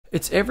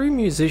It's every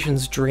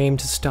musician's dream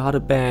to start a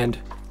band,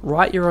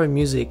 write your own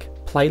music,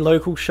 play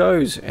local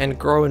shows, and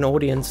grow an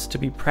audience to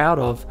be proud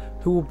of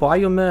who will buy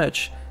your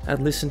merch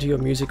and listen to your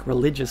music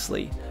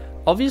religiously.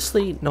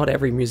 Obviously, not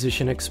every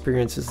musician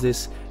experiences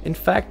this. In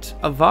fact,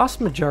 a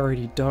vast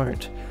majority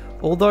don't.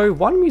 Although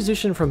one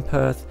musician from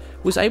Perth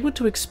was able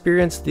to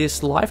experience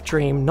this life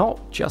dream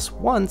not just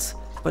once,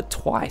 but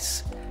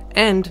twice,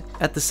 and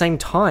at the same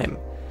time.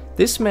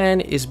 This man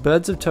is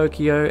Birds of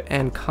Tokyo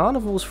and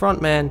Karnivool's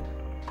frontman,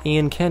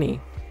 Ian Kenny.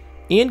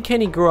 Ian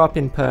Kenny grew up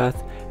in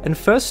Perth and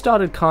first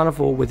started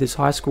Karnivool with his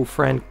high school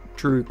friend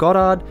Drew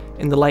Goddard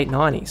in the late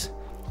 90s.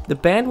 The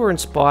band were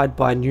inspired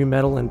by nu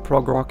metal and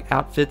prog rock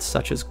outfits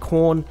such as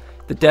Korn,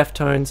 the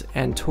Deftones,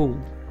 and Tool.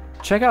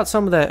 Check out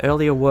some of their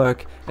earlier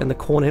work and the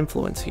Korn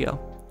influence here.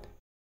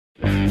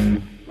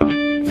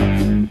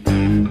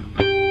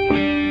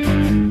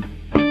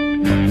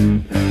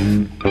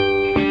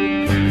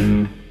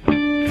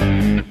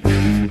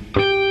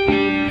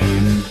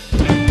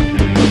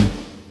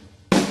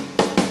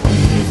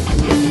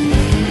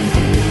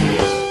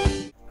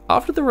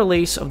 After the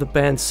release of the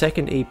band's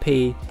second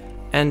EP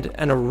and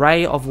an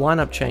array of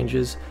lineup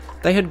changes,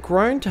 they had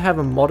grown to have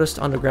a modest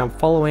underground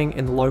following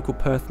in the local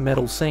Perth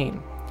metal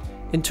scene.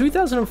 In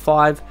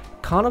 2005,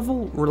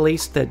 Karnivool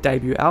released their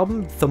debut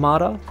album,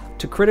 Themata,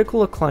 to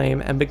critical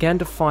acclaim and began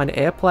to find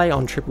airplay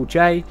on Triple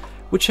J,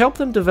 which helped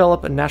them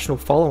develop a national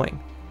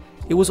following.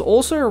 It was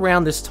also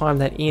around this time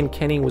that Ian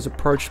Kenny was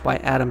approached by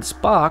Adam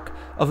Spark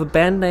of a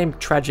band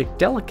named Tragic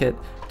Delicate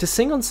to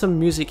sing on some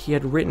music he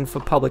had written for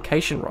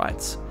publication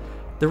rights.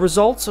 The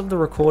results of the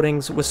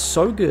recordings were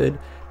so good,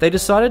 they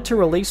decided to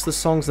release the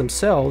songs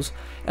themselves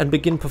and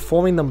begin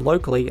performing them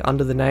locally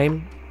under the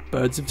name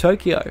Birds of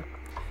Tokyo.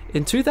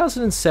 In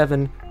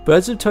 2007,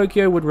 Birds of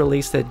Tokyo would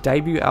release their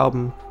debut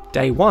album,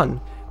 Day One,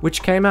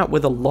 which came out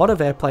with a lot of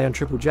airplay on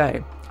Triple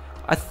J.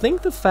 I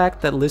think the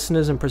fact that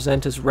listeners and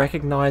presenters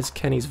recognized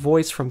Kenny's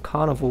voice from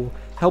Karnivool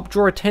helped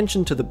draw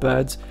attention to the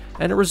Birds,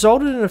 and it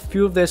resulted in a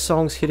few of their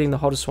songs hitting the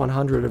hottest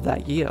 100 of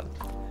that year.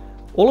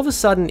 All of a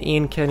sudden,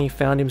 Ian Kenny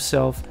found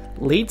himself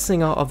lead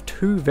singer of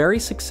two very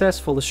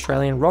successful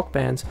Australian rock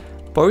bands,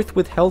 both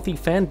with healthy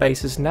fan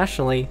bases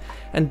nationally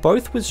and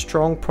both with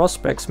strong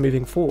prospects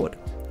moving forward.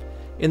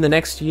 In the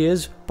next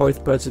years,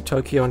 both Birds of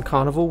Tokyo and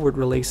Karnivool would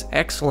release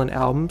excellent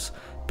albums,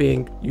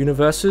 being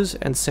Universes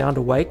and Sound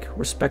Awake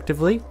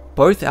respectively.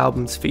 Both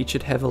albums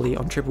featured heavily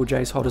on Triple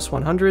J's Hottest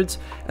 100s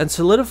and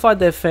solidified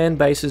their fan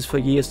bases for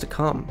years to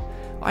come.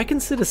 I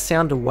consider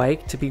Sound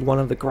Awake to be one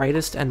of the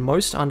greatest and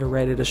most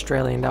underrated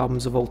Australian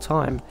albums of all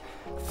time.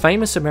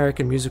 Famous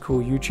American musical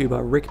YouTuber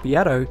Rick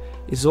Beato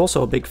is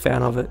also a big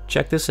fan of it.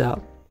 Check this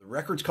out. The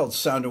record's called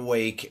Sound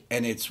Awake,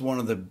 and it's one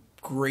of the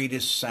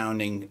greatest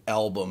sounding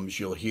albums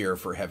you'll hear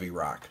for heavy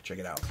rock. Check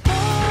it out.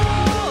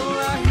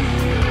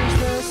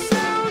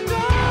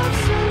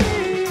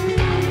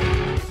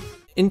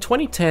 In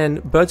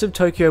 2010, Birds of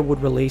Tokyo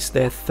would release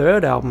their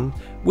third album,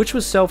 which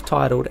was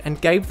self-titled and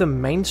gave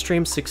them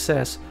mainstream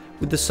success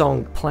with the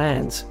song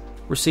Plans,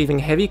 receiving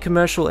heavy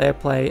commercial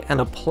airplay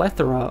and a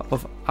plethora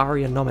of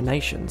ARIA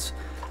nominations.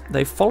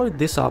 They followed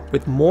this up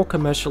with more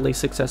commercially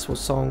successful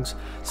songs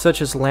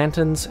such as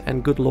Lanterns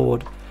and Good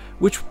Lord,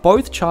 which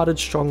both charted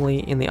strongly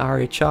in the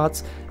ARIA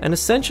charts and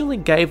essentially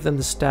gave them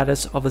the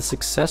status of a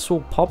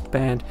successful pop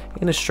band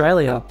in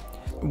Australia.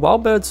 While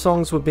Birds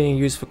songs were being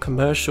used for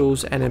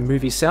commercials and in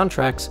movie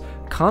soundtracks,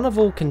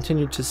 Karnivool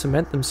continued to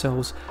cement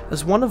themselves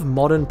as one of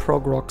modern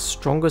prog rock's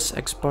strongest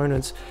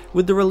exponents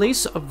with the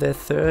release of their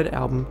third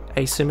album,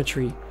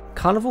 Asymmetry.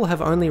 Karnivool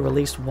have only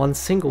released one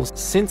single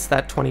since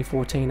that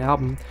 2014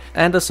 album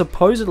and are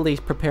supposedly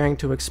preparing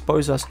to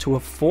expose us to a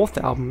fourth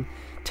album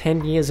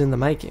 10 years in the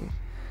making.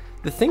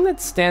 The thing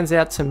that stands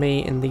out to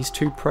me in these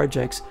two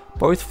projects,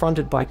 both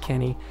fronted by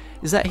Kenny,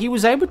 is that he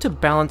was able to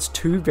balance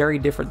two very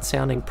different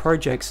sounding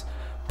projects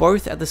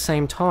both at the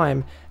same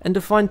time and to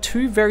find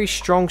two very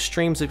strong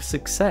streams of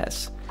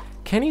success.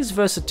 Kenny's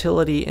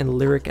versatility in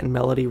lyric and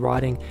melody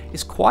writing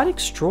is quite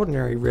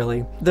extraordinary,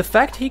 really. The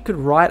fact he could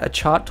write a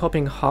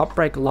chart-topping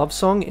heartbreak love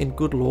song in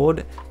Good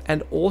Lord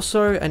and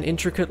also an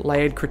intricate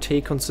layered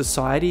critique on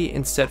society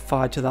in Set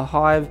Fire to the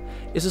Hive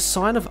is a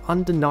sign of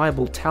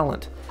undeniable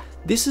talent.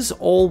 This is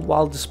all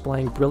while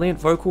displaying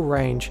brilliant vocal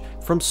range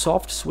from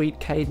soft, sweet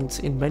cadence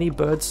in many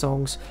Birds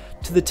songs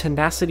to the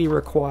tenacity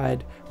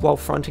required while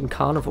fronting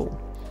Karnivool.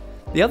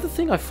 The other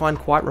thing I find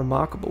quite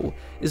remarkable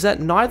is that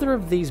neither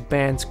of these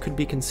bands could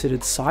be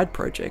considered side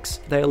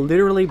projects. They are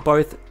literally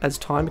both as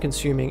time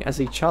consuming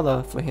as each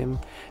other for him,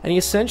 and he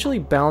essentially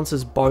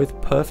balances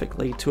both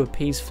perfectly to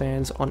appease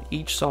fans on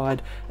each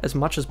side as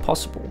much as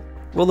possible.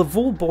 Well, the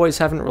Vool boys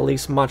haven't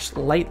released much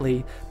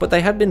lately, but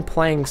they have been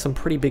playing some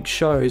pretty big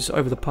shows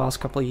over the past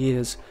couple of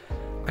years.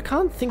 I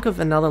can't think of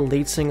another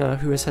lead singer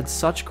who has had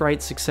such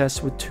great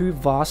success with two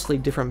vastly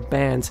different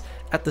bands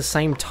at the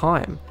same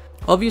time.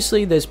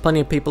 Obviously, there's plenty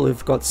of people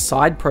who've got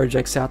side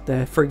projects out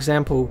there. For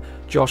example,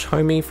 Josh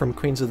Homme from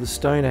Queens of the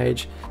Stone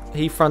Age,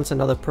 he fronts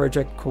another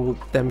project called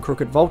Them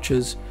Crooked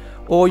Vultures.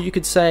 Or you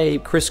could say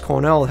Chris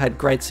Cornell had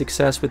great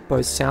success with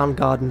both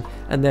Soundgarden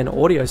and then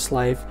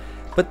Audioslave.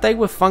 but they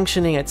were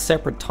functioning at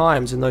separate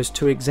times in those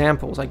two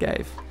examples I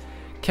gave.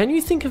 Can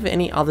you think of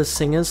any other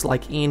singers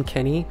like Ian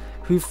Kenny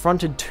who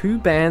fronted two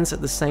bands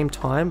at the same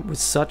time with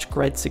such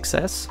great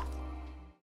success?